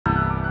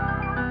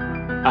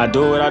I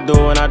do what I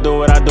do and I do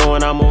what I do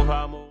and I move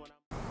how I move.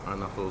 Alright,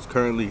 now folks,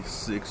 currently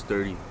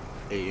 6:30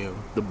 a.m.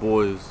 The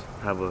boys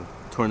have a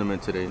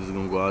tournament today. Just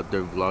gonna go out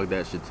there, vlog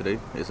that shit today.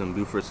 It's in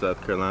Beaufort,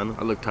 South Carolina.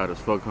 I look tired as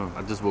fuck, huh?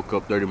 I just woke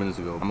up 30 minutes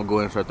ago. I'm gonna go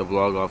ahead and start the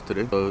vlog off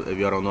today. So if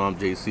y'all don't know, I'm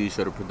JC,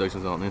 Shutter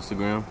Productions on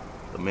Instagram.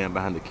 The man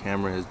behind the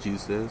camera, as G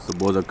says. The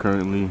boys are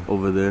currently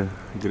over there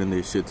getting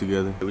their shit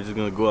together. We're just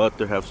gonna go out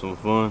there, have some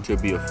fun.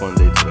 Should be a fun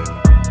day today.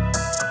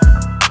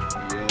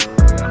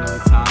 Y'all know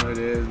what time it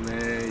is,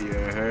 man. You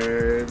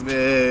heard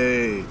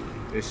me.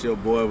 It's your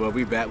boy, but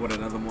we back with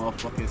another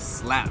motherfucking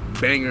slap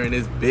banger in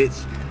this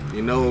bitch.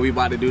 You know what we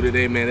about to do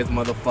today, man. It's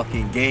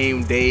motherfucking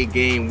game day,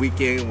 game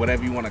weekend,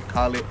 whatever you want to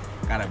call it.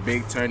 Got a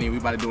big tourney. We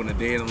about to do in a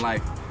day in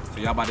life.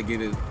 So y'all about to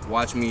get it,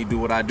 watch me do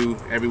what I do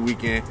every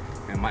weekend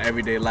in my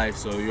everyday life.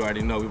 So you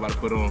already know we about to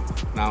put on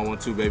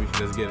 912, baby.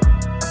 Let's get it.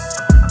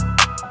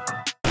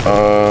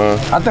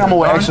 I think I'm gonna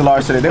wear extra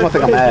large today. They're gonna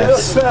think I'm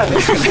ass. I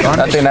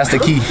think that's the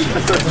key.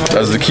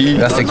 That's the key?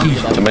 That's the key.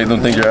 To make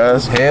them think you're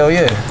ass? Hell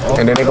yeah.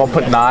 And then they gonna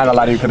put, nah, I ain't gonna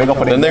lie to you, cause they gonna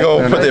put then they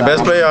gonna put their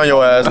best player on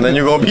your ass, and then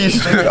you're gonna be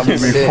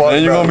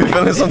then you're gonna be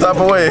feeling some type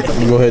of way.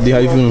 You go ahead, D, how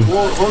you feeling?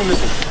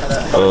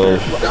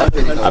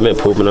 I've been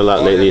pooping a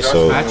lot lately,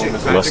 so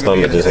my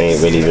stomach just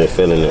ain't really been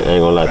feeling it. I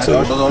ain't gonna lie to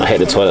you. I hit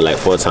the toilet like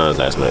 4 times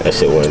last night. That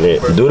shit wasn't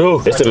it.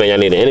 Doodoo, this the man y'all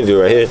need to interview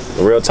right here.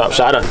 A real top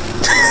shotter.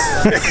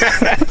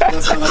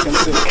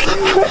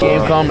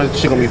 Game come, this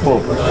shit gonna be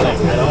full.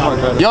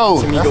 Yo,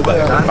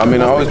 I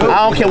mean, I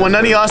don't care what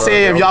none of y'all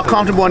say. If y'all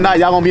comfortable or not,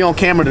 y'all gonna be on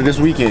camera this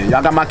weekend.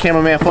 Y'all got my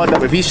cameraman fucked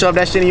up. If he shoved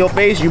that shit in your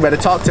face, you better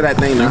talk to that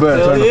thing now. You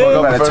better turn the fuck up.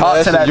 You better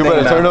talk to that thing. You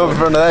better turn over in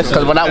front of that shit.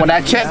 Cause when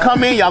that check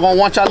come in, y'all gonna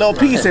want y'all little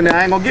piece, and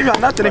I ain't gonna give y'all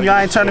nothing if y'all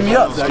ain't turning me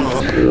up.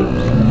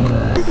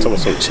 Some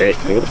check.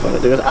 What the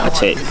fuck? Dude, I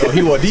check. Oh,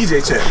 he want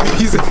DJ check.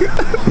 He's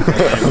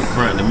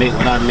front to make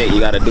what I make. You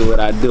gotta do what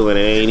I do, and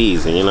it ain't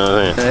easy. You know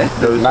what I'm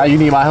saying? Now you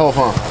need my help,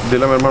 huh?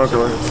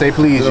 Say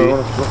please, G.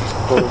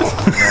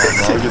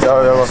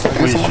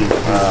 Please, G.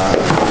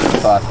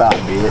 So I thought,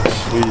 bitch.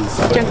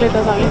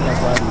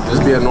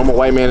 Just be a normal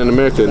white man in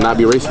America and not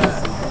be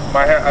racist.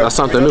 That's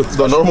something new.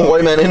 The normal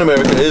white man in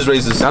America is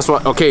racist. That's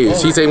what, okay,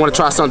 she said you want to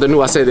try something new.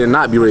 I said and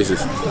not be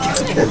racist.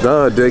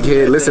 Duh,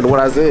 dickhead, listen to what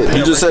I said.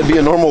 You just said be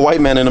a normal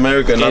white man in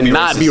America and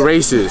not be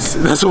racist.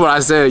 That's what I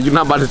said. You're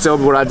not about to tell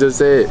me what I just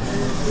said.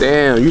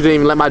 Damn, you didn't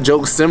even let my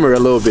joke simmer a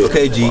little bit.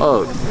 Okay, G.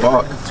 Fuck.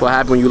 That's what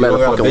happened when you let a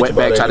fucking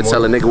wetback try to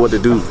tell a nigga what to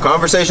do.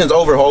 Conversation's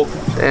over, ho.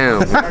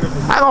 Damn.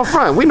 I don't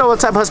front. We know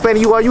what type of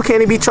Hispanic you are. You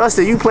can't even be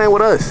trusted. You playing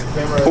with us.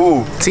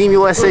 Who? Team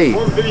USA.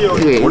 What do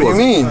you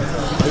mean?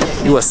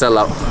 You a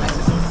sellout.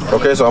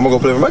 Okay, so I'm gonna go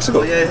play for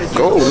Mexico.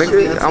 Go,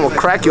 nigga. I'm gonna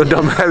crack your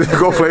dumb ass and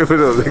go play for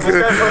them,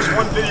 nigga.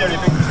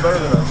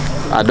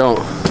 I don't.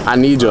 I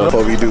need y'all. That's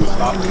what we do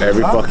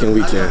every fucking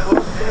weekend.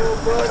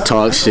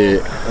 Talk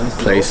shit,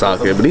 play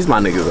soccer. But these my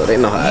niggas though. They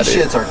know how it is.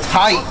 These shits are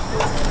tight.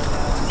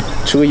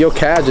 Chewy, your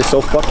calves are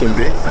so fucking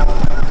big.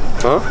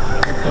 Huh?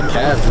 Your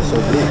calves are so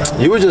big.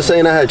 You were just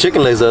saying I had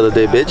chicken legs the other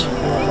day, bitch.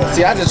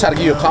 See, I just try to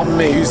give you a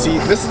compliment. You see,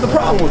 this is the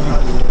problem with you.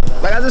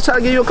 Like, I just try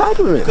to give you a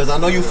compliment. Because I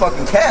know you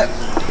fucking cap.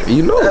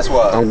 You know. That's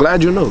why. I'm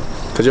glad you know.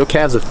 Because your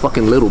calves are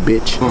fucking little,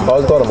 bitch. I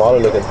was thought them all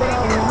looking.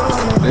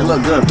 They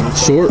look good.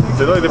 Short.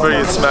 They look like they're ready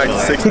to get smacked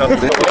 6-0.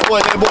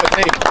 Boy,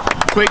 hey,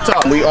 quick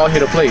talk. We all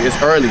here to play. It's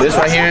early. This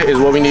right here is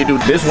what we need to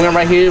do. This win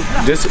right here,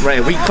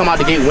 if we come out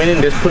the gate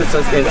winning, this puts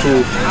us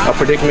into a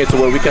predicament to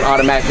where we can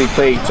automatically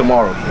play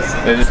tomorrow.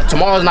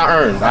 Tomorrow's not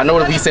earned. I know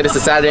that we said it's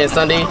a Saturday and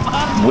Sunday.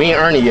 We ain't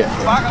earned it yet.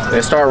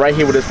 Let's start right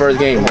here with this first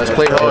game. Let's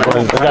play hard.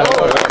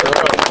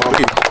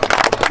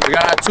 We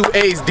got our 2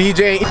 A's,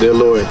 DJ. Dear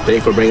Lord, thank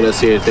you for bringing us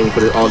here. Thank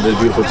you for all this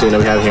beautiful team that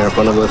we have here in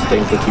front of us.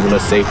 Thank you for keeping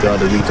us safe throughout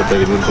the week to play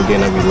the beautiful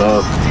game that we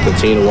love.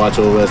 Continue to watch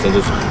over us and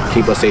just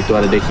keep us safe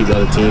throughout the day. Keep the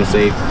other teams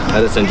safe.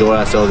 Let us enjoy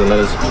ourselves and let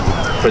us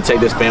protect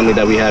this family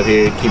that we have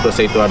here. Keep us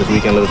safe throughout this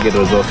weekend. Let us get the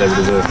results that we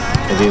deserve.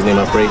 In Jesus' name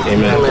I pray.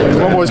 Amen.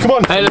 Come on, boys. Come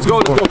on. Hey, let's go.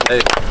 Let's go. Hey,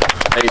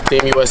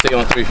 Team USA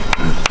on 3.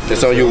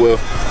 It's on you, Will.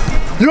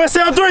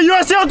 USA on 3!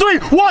 USA on 3!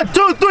 1,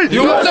 2, 3!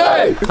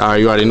 USA! Alright,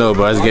 you already know,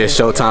 bro. Let's get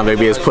showtime,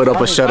 baby. It's put up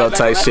a shut up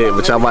type shit,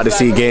 but y'all about to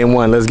see game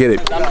 1. Let's get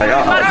it. Had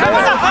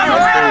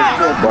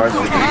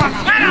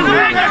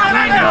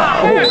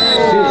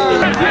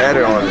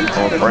it on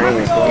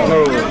frame.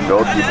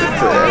 Go keep it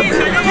to that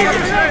bit.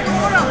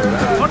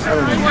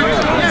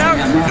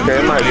 Okay,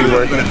 it might be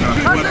working.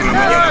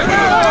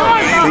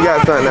 You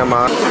got something in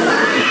mind.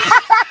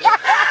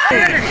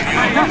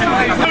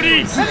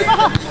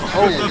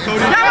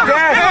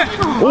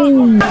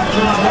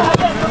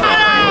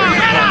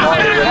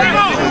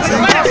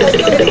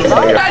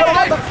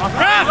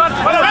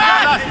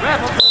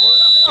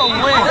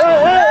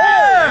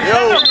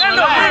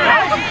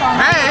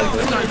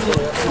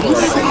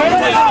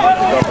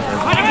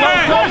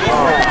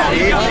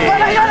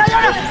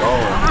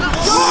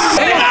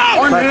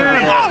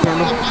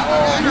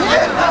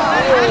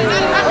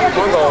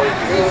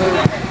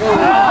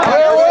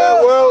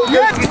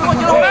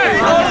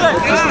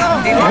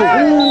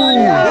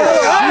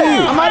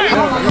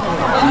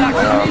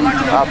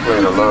 I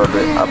played a little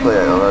bit. I played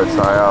a little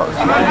tryouts.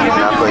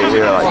 I played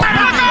here like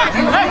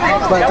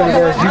I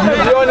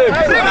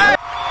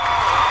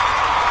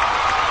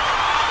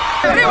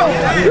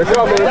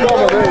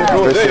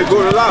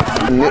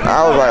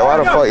was like, why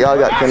the fuck y'all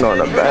got Kendall on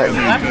the back?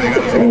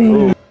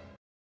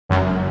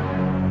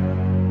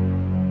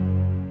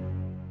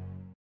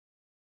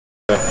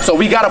 So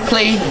we gotta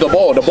play the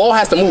ball. The ball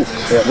has to move.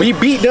 Yeah. We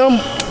beat them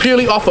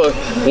purely off of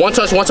one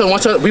touch.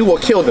 We will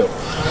kill them.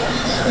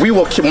 We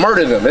will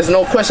murder them. There's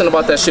no question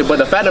about that shit. But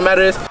the fact of the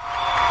matter is, what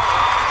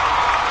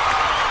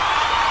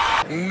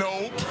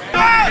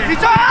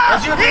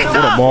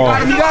a ball.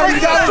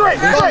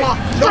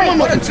 Oh,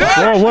 what a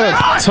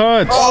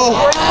touch.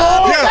 Oh,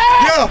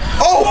 yeah.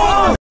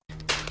 Oh.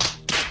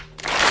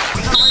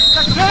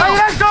 Hey,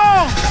 let's go.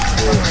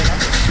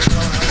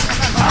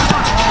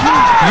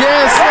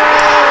 Yes, sir.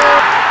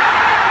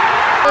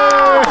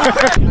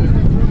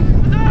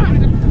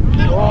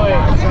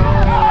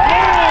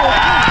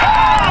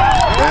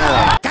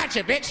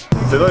 gotcha, bitch.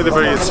 They look like they're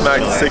going to get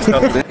smacked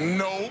 6-0.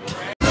 No.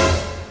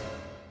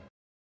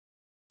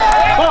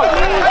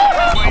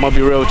 I'm gonna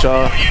be real with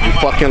y'all. We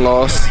fucking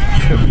lost.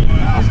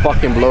 I'm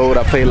fucking blowed.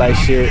 I played like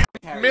shit.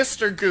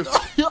 Mr. Goose.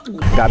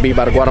 Got beat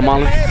by the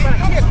Guatemalans.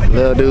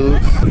 Little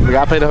dudes. We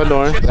gotta play the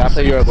Honduran. We gotta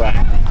play Uruguay.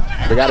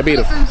 We gotta beat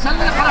them.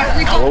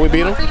 When we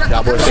beat them,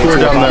 y'all boys say what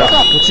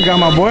you got,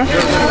 my boy?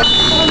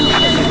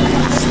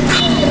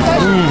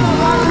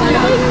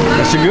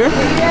 That shit good?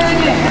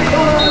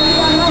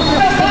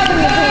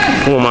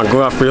 Oh my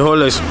God,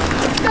 frijoles.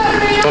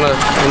 You know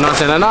what I'm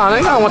saying? Nah, nigga,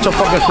 I don't want your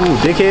fucking food,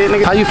 dickhead,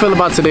 nigga. How you feel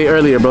about today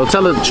earlier, bro?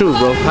 Tell the truth,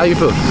 bro. How you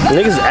feel?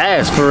 Niggas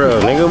ass for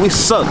real, nigga. We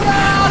suck. I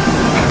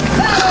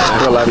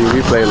ain't gonna lie to you,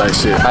 we play like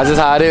shit. That's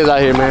just how it is out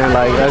here, man.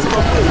 Like, that's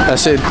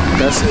it.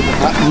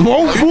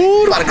 More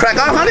food? About to crack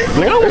off, honey?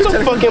 Nigga, I want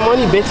some fucking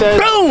money, bitch ass.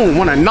 Boom!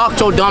 Wanna knock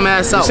your dumb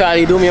ass out. You see how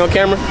you do me on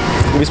camera?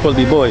 We supposed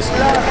to be boys.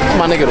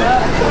 My nigga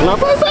though. No,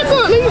 but back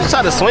up, nigga. You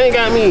try to swing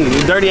at me,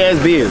 you dirty ass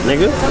beard,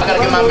 nigga. I gotta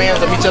get my man's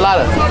the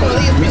michelada.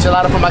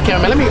 Michelada for my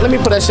camera, man. Let me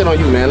put that shit on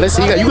you, man. Let's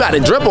see. You got the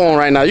drip on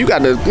right now. You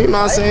got the, you know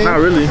what I'm saying? Not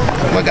really.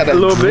 I got that a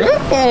little bit.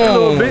 Drip on. A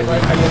little bit.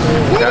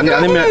 I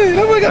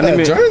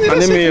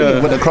need me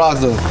with the Crocs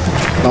though.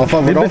 Don't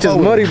fuck with. This bitch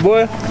is muddy,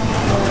 boy.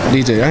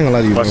 DJ, I ain't gonna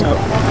lie to you, bro.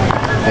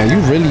 Man, you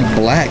really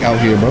black out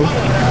here, bro.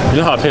 You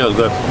know how it feels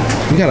good.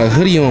 You got a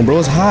hoodie on, bro.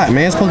 It's hot,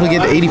 man. It's supposed to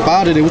get to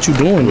 85 today. What you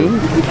doing, dude?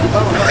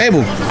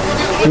 Abel,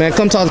 man,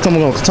 come talk to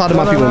my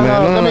people,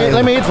 man.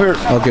 Let me eat first.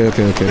 Okay.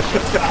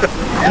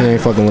 He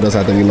ain't fucking with us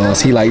after we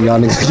lost. He like, y'all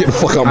niggas get the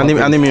fuck out. I need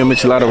me a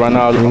michelada right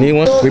now. You need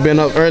one? We been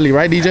up early,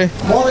 right, DJ?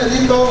 How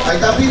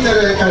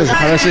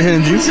that shit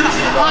hitting you?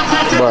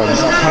 Bro,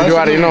 you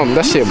already know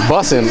that shit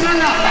bussin'.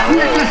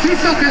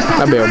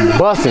 That be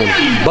bussin'.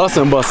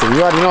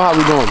 You already know how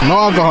we doing. No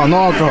alcohol.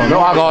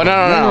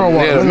 No.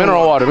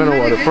 Mineral water.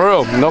 For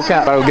real, no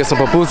cap. I go get some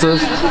pupusas.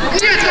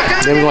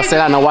 Then we gonna sit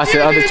down and watch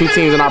the other two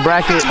teams in our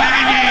bracket.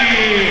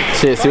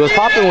 Shit, see what's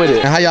popping with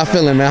it. And how y'all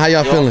feeling, man? How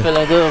y'all feeling?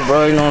 Feeling good,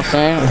 bro. You know what I'm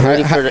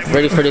saying?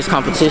 Ready for this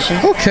competition.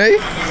 Okay.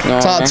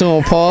 Talk to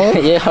him, Paul.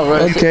 Yeah, bro.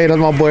 Okay, that's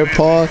my boy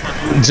Paul.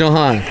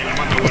 Johan.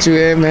 What you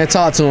here, man?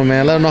 Talk to him,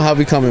 man. Let him know how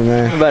we coming,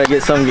 man. We about to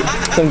get some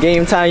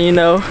game time, you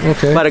know.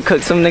 Okay. About to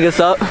cook some niggas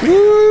up.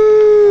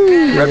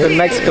 Reppin'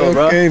 Mexico,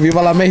 bro. Okay,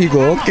 Viva la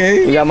Mexico.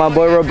 Okay. We got my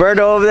boy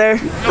Roberto over there.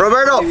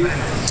 Roberto!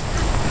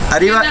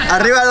 Arriba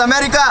la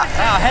América!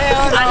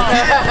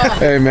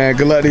 Hey, man,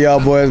 good luck to y'all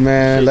boys,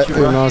 man. You know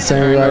what I'm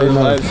saying? We already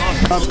know.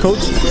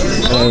 Coach?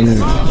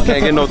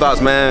 Can't get no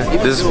thoughts, man.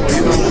 This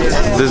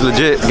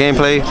legit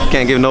gameplay.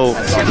 Can't give no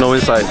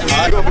insight.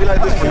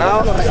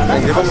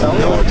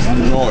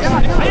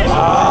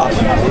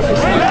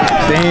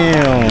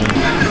 Damn.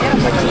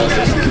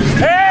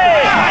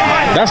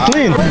 That's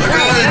clean.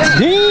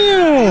 Damn.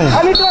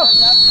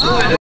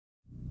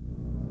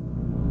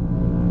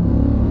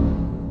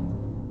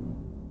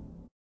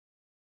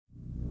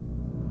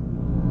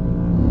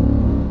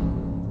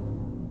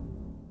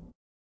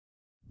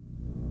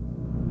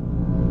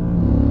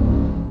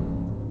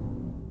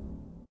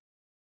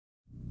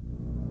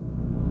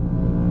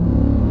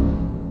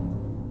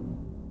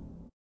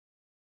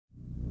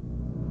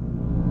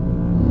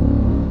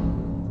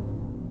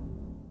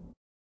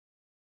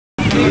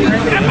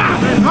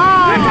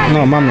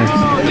 No, my man.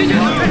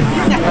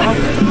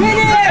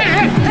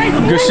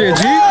 Good shit,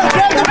 G.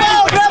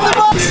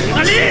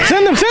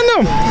 Send him.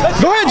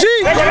 Go ahead, G.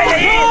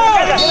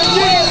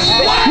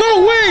 No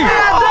way.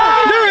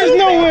 There is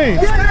no way.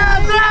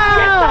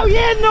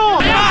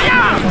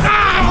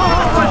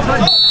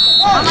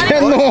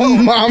 No,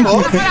 mama.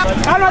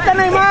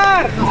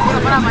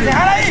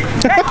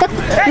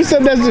 Who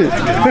said that shit?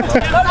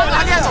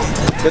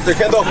 Mr.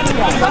 Kendall.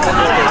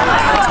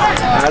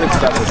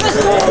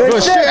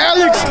 Good shit,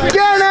 Alex.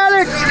 Again,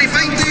 Alex.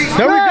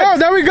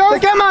 There we go.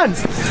 Come on.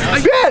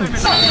 Bien.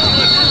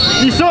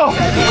 Listo.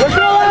 Let's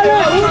go,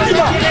 Alex.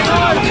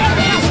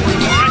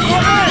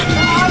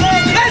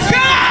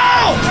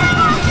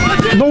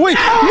 No way.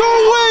 No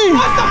way.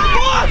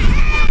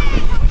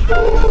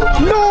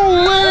 Bro,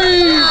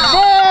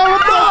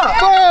 what the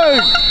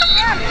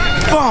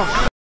fuck?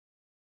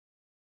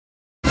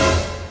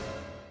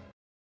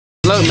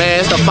 Look, man,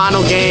 it's the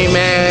final game,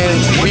 man.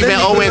 We've been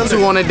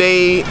 0-2 on the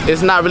day.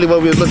 It's not really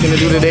what we was looking to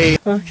do today.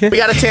 Okay. We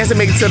got a chance to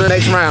make it to the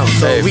next round,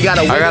 so hey, we got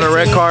to win. I got a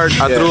red card.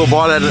 I threw a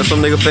ball at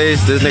some nigga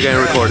face. This nigga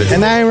ain't recorded.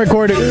 And I ain't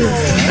recorded.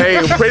 Hey,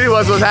 pretty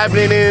much what's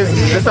happening is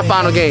it's the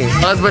final game.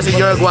 Us versus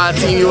Uruguay,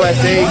 Team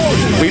USA.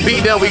 We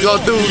beat them, we go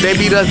through. They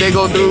beat us, they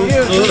go through.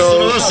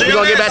 So we're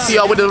gonna get back to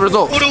y'all with the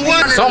results.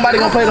 Somebody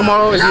gonna play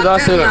tomorrow. It's either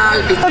us or them.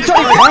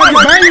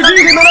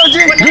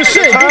 Good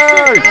shit.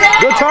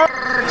 Good turn.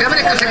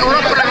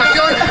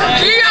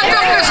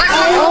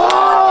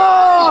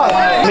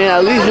 Man,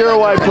 at least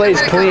Uruguay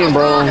plays clean,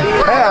 bro.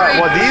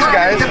 Yeah, well, these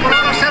guys, the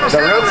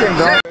real team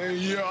don't.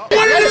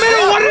 One in the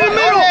middle, one in the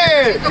middle!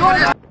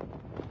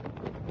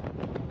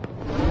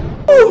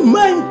 Oh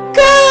my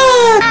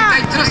God!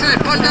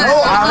 No,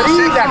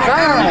 ahorita,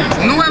 cara.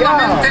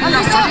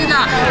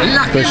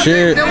 Good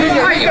shit.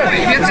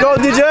 Let's go,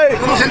 DJ.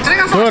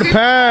 Good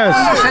pass.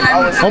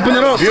 Open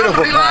it up.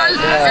 Beautiful.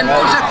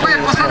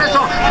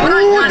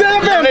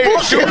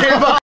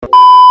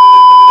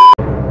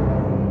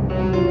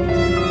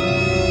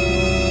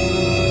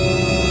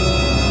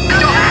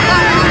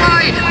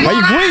 Ahí,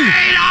 güey.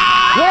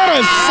 What a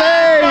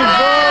save,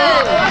 bro.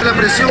 La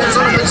presión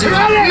solo ofensiva.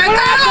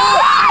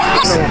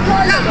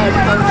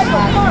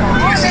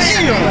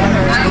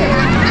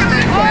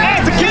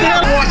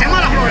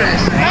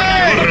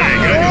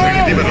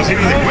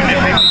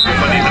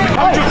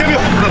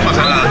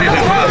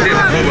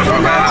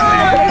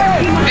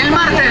 El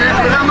martes del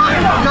programa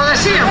lo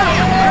decíamos.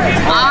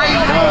 Hay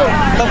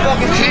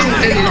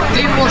gente,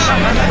 directivos,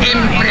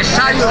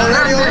 empresarios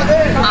grandes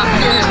a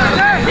quienes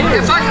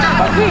que falta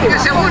que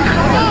se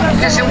unan,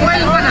 que se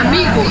vuelvan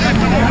amigos,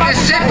 que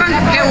sepan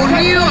que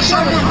unidos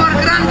somos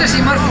más grandes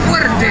y más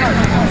fuertes,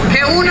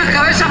 que una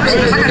cabeza saca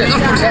el 2%.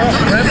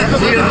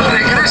 Y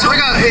regreso.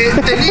 Oiga,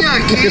 tenía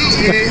aquí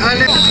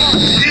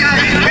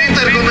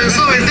Peter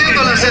comenzó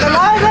vendiendo la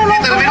cerveza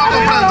y terminó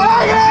comprando.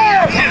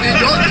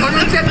 Yo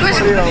no entiendo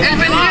eso. Él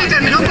vendió y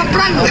terminó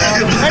comprando.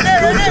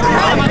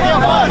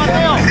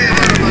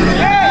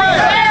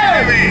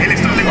 El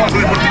estratego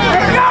deportivo.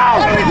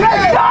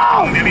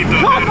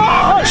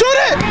 Shoot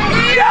it!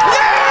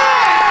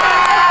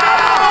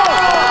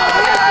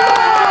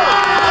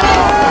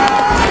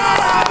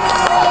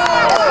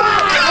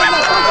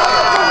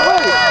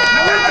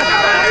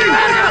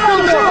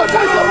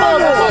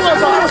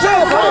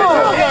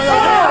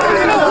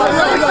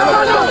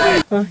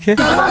 Okay.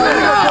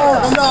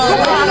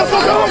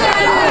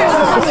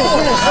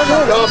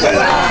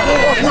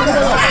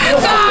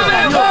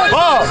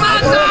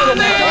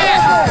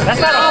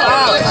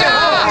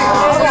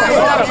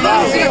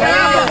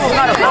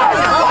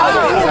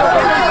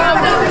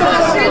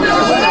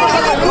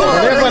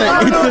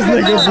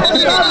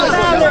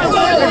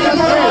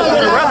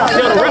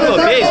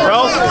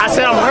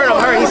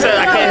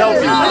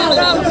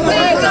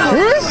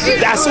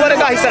 I swear to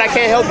God, he said I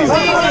can't help you.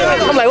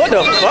 I'm like, what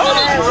the fuck?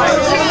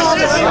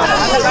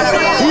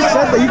 He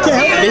said that you can't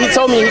help Then he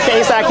told me he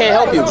said I can't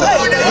help you.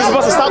 You're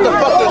supposed to stop the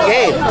fucking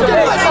game.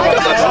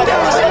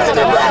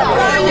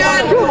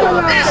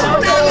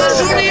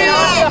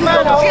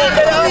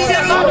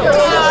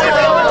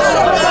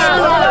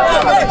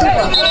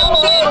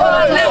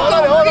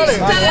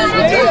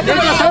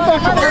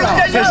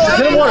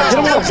 Get him water,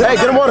 get him water. Hey,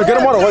 get him water, get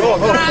him water.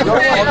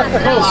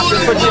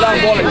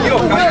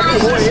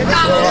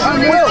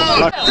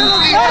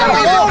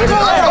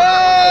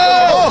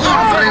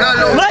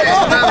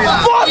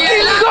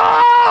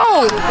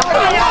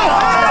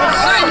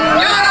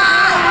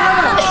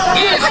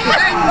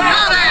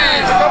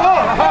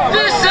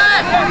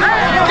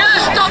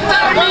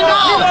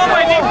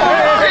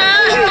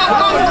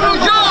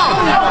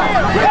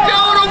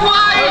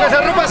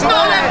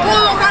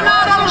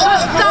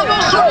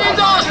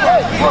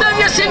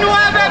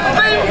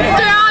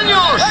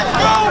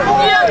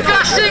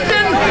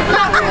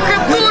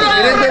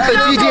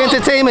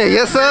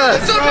 Yes, sir.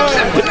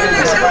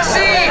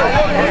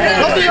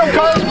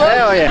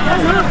 Hell yeah.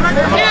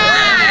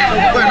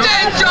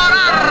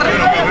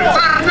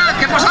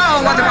 ¿Qué pasó,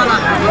 Guatemala?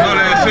 No,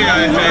 le decía,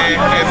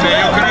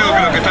 yo creo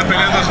que lo que está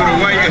peleando es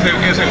Uruguay,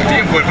 es el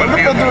tiempo del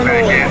partido,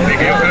 de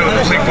que yo creo,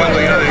 no sé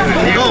cuándo irá de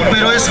tiempo. No,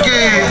 pero es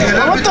que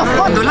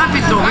cuando el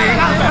árbitro ve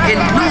que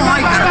no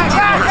hay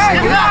garantía por la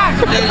seguridad,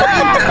 la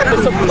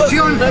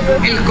interrupción,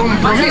 el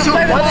compromiso,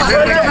 se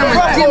reclama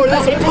el tiempo.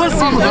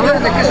 Vamos a ver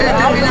de qué se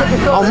determina.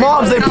 Our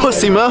moms, they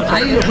pussy, man.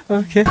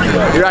 Okay.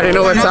 You already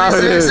know what time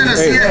it is.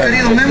 Hey.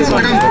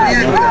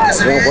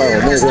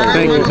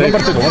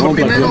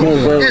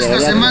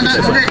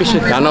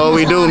 I know what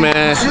we do,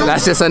 man.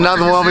 That's just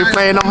another one we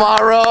playing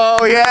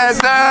tomorrow. Yes,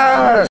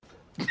 sir.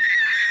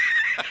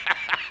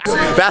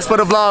 That's for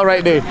the vlog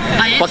right there.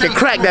 Fucking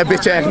crack that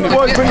bitch ass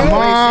nigga. Come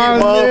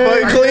on,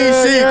 clean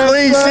sheet,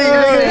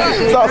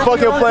 nigga. Stop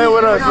fucking playing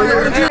with us,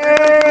 nigga.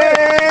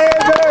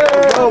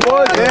 Go,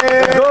 boys.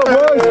 Go,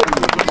 boys.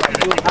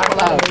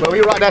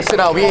 we rocked that shit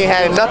out. We ain't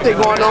had nothing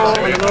going on.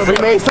 We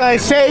made something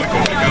shake.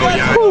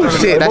 Ooh,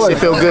 shit, that shit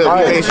feel good.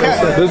 This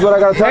is what I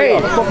gotta tell you.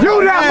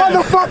 You that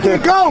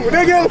motherfucking go,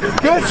 nigga.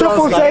 Good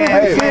triple save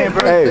and shit.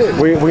 Hey,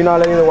 we not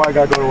letting the white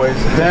guy go to waste.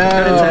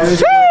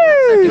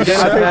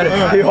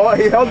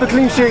 He held the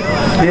clean sheet.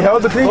 He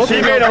held the clean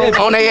sheet.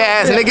 On their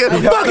ass,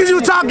 nigga. Fuck is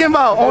you talking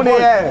about? On their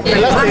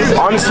ass.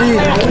 Honestly,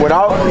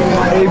 without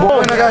any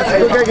ball.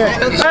 Hey,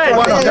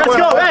 let's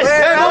go. Hey,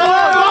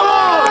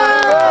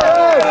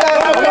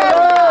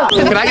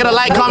 can I get a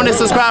like, comment, and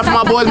subscribe for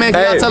my boys, man?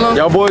 Can y'all tell them?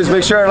 Y'all boys,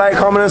 make sure to like,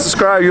 comment, and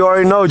subscribe. You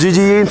already know,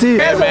 GGENT.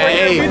 Yeah, man.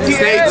 Hey,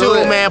 stay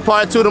tuned, man.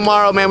 Part 2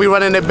 tomorrow, man. We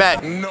running it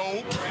back.